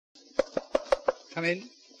Come in.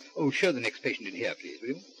 Oh, show the next patient in here, please, will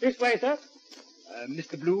you? This way, sir.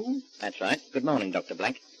 Mr. Blue? That's right. Good morning, Dr.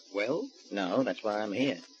 Blank. Well? No, that's why I'm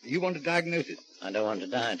here. You want a diagnosis? I don't want to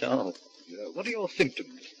die at all. What are your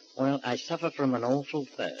symptoms? Well, I suffer from an awful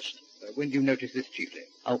thirst. When do you notice this chiefly?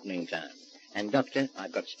 Opening time. And, Doctor,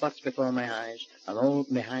 I've got spots before my eyes, a mole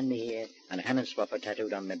behind me ear, and a hand and swapper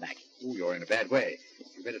tattooed on my back. Oh, you're in a bad way.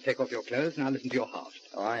 You better take off your clothes and I'll listen to your heart.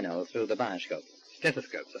 Oh, I know, through the bioscope.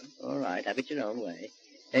 Stethoscope, sir. All right, have it your own way.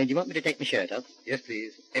 Do you want me to take my shirt off? Yes,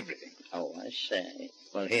 please. Everything. Oh, I say.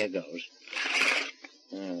 Well, here goes.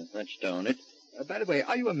 Let's stone it. By the way,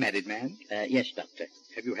 are you a married man? Yes, Doctor.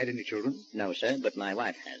 Have you had any children? No, sir, but my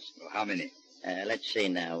wife has. Oh, how many? Let's see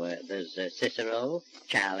now. There's Cicero,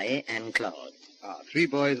 Charlie, and Claude. 3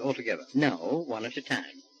 boys altogether? No, one at a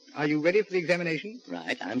time. Are you ready for the examination?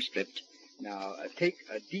 Right, I'm stripped. Now, take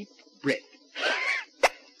a deep breath.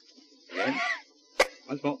 Again.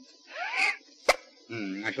 Once more.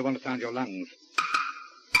 I shall want to sound your lungs.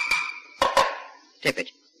 Tip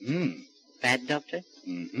it. Bad, Doctor?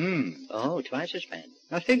 Mm-hmm. Oh, twice as bad.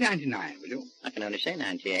 Now, say 99, will you? I can only say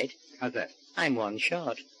 98. How's that? I'm one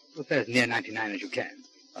short. Well, say as near 99 as you can.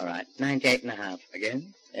 All right, 98 and a half.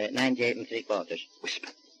 Again? 98 and 3/4. Whisper.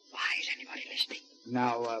 Why is anybody listening?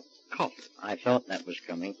 Now, cough. I thought that was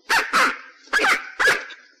coming.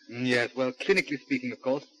 Yes, well, clinically speaking, of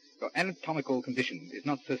course, your anatomical condition is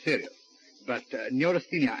not so serious. But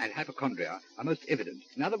neurasthenia and hypochondria are most evident.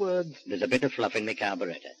 In other words... There's a bit of fluff in my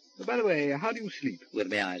carburetor. By the way, how do you sleep? With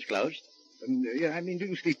my eyes closed. Yeah, I mean, do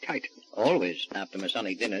you sleep tight? Always, after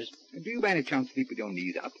Masonic dinners. Do you by any chance sleep with your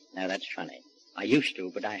knees up? Now, that's funny. I used to,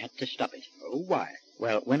 but I had to stop it. Oh, why?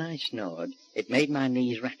 Well, when I snored, it made my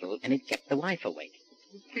knees rattle, and it kept the wife awake.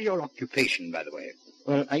 What's your occupation, by the way?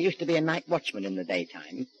 Well, I used to be a night watchman in the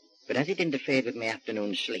daytime, but as it interfered with my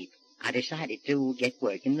afternoon sleep, I decided to get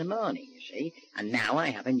work in the morning, you see, and now I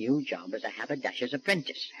have a new job as a haberdasher's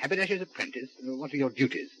apprentice. Haberdasher's apprentice? What are your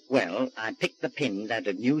duties? Well, I pick the pins out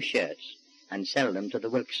of new shirts and sell them to the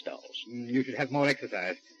Wilkes stalls. You should have more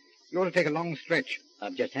exercise. You ought to take a long stretch.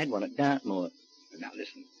 I've just had one at Dartmoor. Now,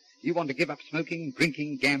 listen. You want to give up smoking,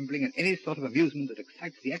 drinking, gambling, and any sort of amusement that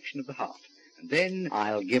excites the action of the heart. And then...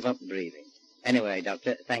 I'll give up breathing. Anyway,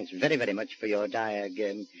 Doctor, thanks very, very much for your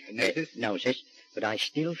diagnosis, but I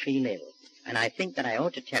still feel ill. And I think that I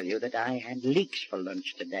ought to tell you that I had leeks for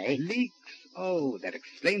lunch today. Leeks? Oh, that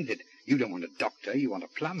explains it. You don't want a doctor, you want a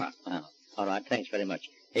plumber. Oh, all right, thanks very much.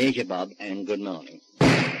 Here's your Bob, and good morning.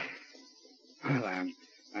 Well,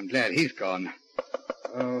 I'm glad he's gone.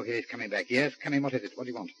 Oh, he's coming back. Yes, come in. What is it? What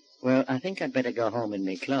do you want? Well, I think I'd better go home in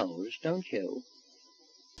me clothes, don't you?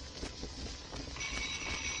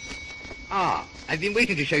 I've been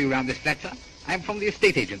waiting to show you around this flat, sir. I'm from the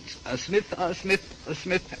estate agents. Smith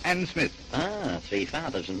and Smith. Ah, 3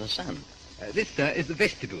 fathers and a son. This, sir, is the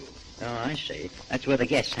vestibule. Oh, I see. That's where the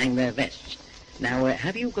guests hang their vests. Now,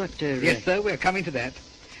 have you got... Yes, sir, we're coming to that.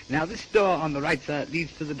 Now, this door on the right, sir,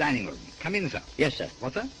 leads to the dining room. Come in, sir. Yes, sir.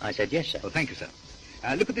 What, sir? I said yes, sir. Oh, thank you, sir.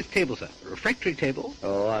 Look at this table, sir. A refractory table.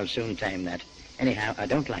 Oh, I'll soon tame that. Anyhow, I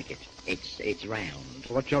don't like it. It's round.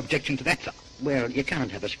 What's your objection to that, sir? Well, you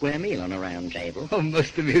can't have a square meal on a round table. Oh,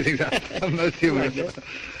 most amusing, sir. Most humorous.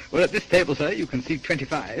 Well, at this table, sir, you can see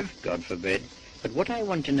 25. God forbid. But what I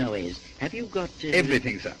want to know is, have you got...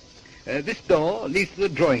 Everything, sir. This door leads to the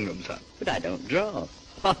drawing room, sir. But I don't draw.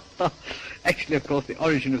 Actually, of course, the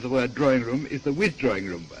origin of the word drawing room is the withdrawing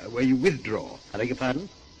room, where you withdraw. I beg your pardon?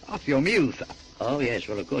 After your meals, sir. Oh, yes,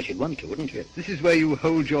 well, of course you'd want to, wouldn't you? This is where you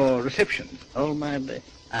hold your receptions. Oh, my...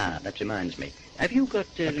 that reminds me. Have you got...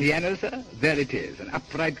 A piano, sir? There it is, an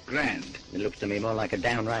upright grand. It looks to me more like a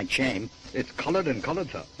downright shame. It's collared and collared,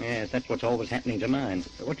 sir. Yes, that's what's always happening to mine.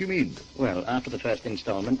 What do you mean? Well, after the first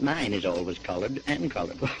installment, mine is always collared and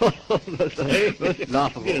collared. That's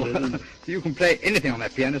laughable. You can play anything on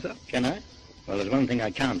that piano, sir? Can I? Well, there's one thing I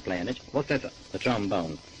can't play on it. What's that, sir? The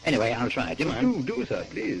trombone. Anyway, I'll try it. Do you mind? Do, sir,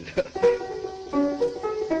 please.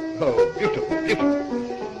 Oh, beautiful, beautiful.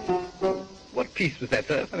 What piece was that,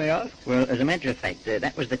 sir, if I may ask? Well, as a matter of fact,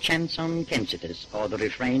 that was the Chanson Kensitas, or the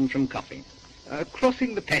refrain from Coffee.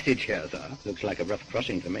 Crossing the passage here, sir. Looks like a rough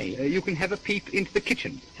crossing for me. You can have a peep into the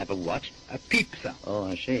kitchen. Have a what? A peep, sir. Oh,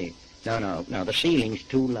 I see. No, the ceiling's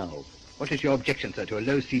too low. What is your objection, sir, to a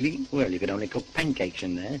low ceiling? Well, you could only cook pancakes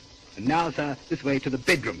in there. And now, sir, this way to the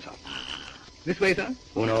bedroom, sir. This way, sir?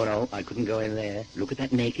 Oh, no, I couldn't go in there. Look at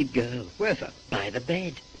that naked girl. Where, sir? By the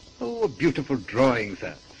bed. Oh, a beautiful drawing,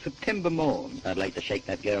 sir. September morn. I'd like to shake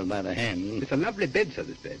that girl by the hand. It's a lovely bed, sir,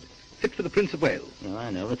 this bed. Fit for the Prince of Wales. Oh,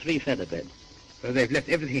 I know, a 3-feather bed. Well, they've left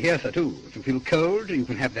everything here, sir, too. If you feel cold, you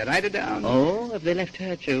can have that eider down. Oh, have they left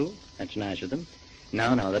her, too? That's nice of them.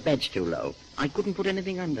 No, the bed's too low. I couldn't put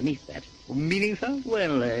anything underneath that. Meaning, sir?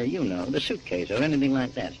 Well, you know, the suitcase or anything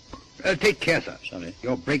like that. Take care, sir. Sorry.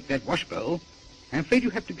 You'll break that wash bowl. I'm afraid you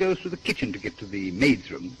have to go through the kitchen to get to the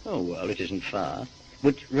maid's room. Oh, well, it isn't far.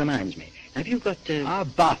 Which reminds me, have you got... Our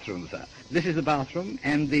bathroom, sir. This is the bathroom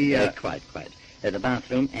and the... Quite. The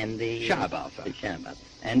bathroom and the... Shower bath, sir. The shower bath.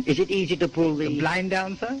 And is it easy to pull The blind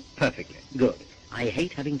down, sir? Perfectly. Good. I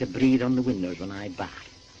hate having to breathe on the windows when I bath.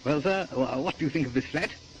 Well, sir, what do you think of this flat?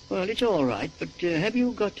 Well, it's all right, but have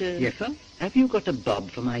you got a... Yes, sir? Have you got a bob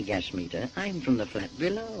for my gas meter? I'm from the flat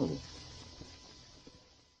below.